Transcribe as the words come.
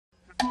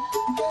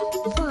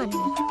1,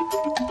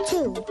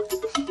 2,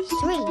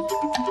 3,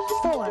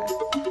 4,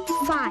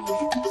 5,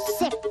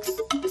 6,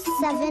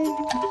 7,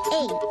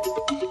 8,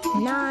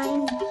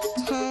 9,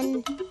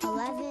 10,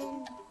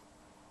 11.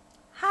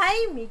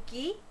 Hi,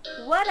 Mickey.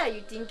 What are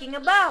you thinking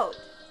about?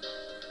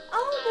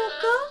 Oh,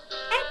 Moko,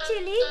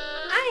 actually,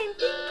 I am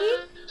thinking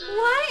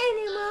why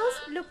animals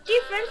look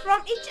different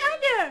from each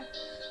other.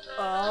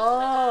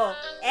 Oh,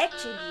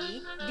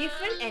 actually,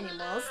 different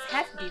animals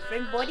have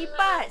different body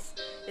parts.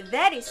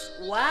 That is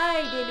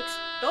why they look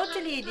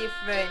totally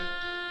different.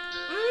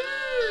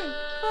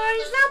 For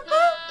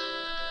example?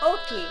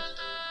 Okay,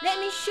 let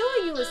me show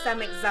you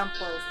some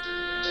examples.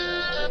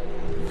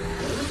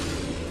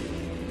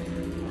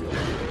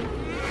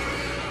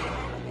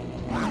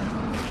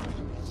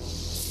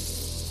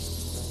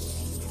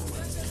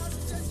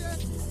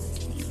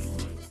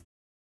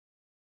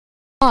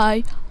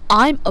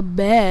 I'm a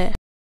bear.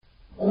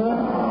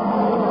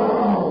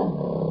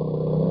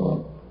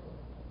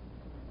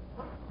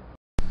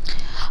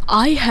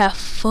 I have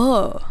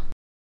fur.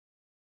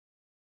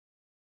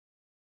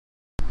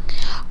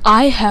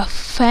 I have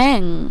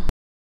fang.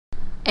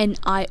 And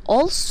I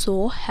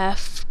also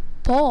have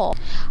paw.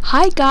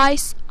 Hi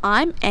guys,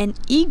 I'm an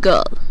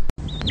eagle.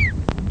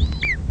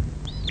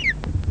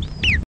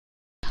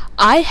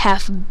 I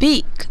have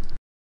beak.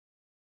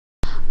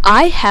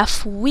 I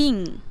have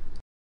wing.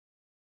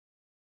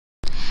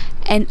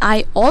 And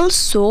I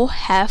also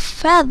have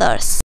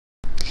feathers.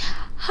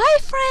 Hi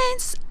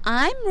friends,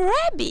 I'm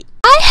rabbit.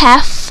 I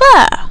have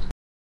fur.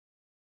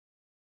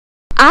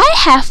 I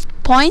have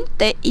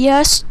pointed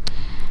ears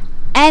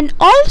and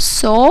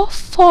also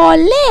 4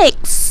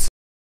 legs.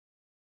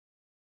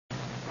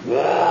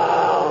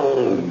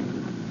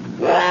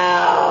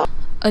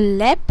 A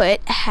leopard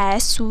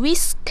has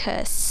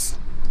whiskers.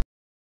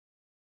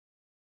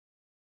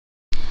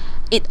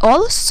 It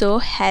also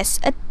has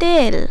a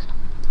tail.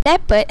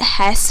 Leopard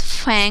has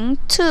fangs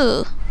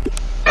too.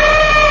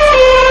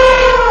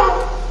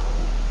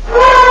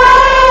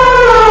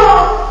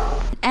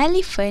 An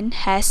elephant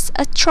has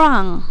a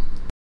trunk.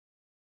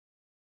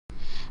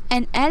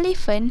 An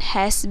elephant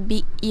has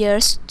big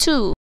ears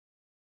too.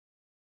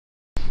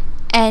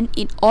 And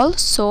it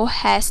also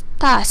has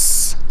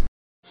tusks.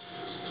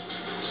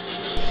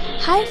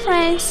 Hi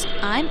friends,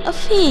 I'm a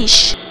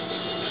fish.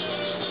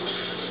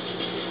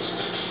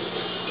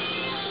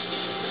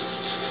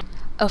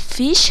 A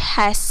fish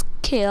has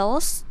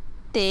scales,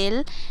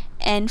 tail,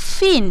 and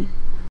fin.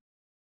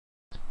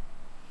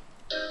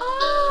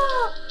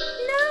 Oh,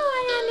 now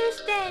I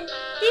understand.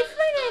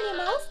 Different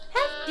animals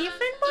have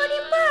different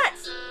body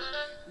parts.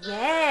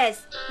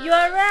 Yes, you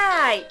are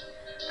right.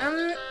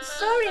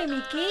 Sorry,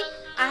 Mickey.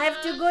 I have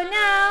to go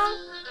now.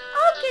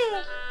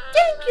 Okay,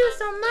 thank you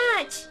so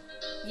much.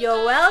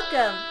 You're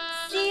welcome.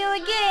 See you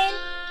again.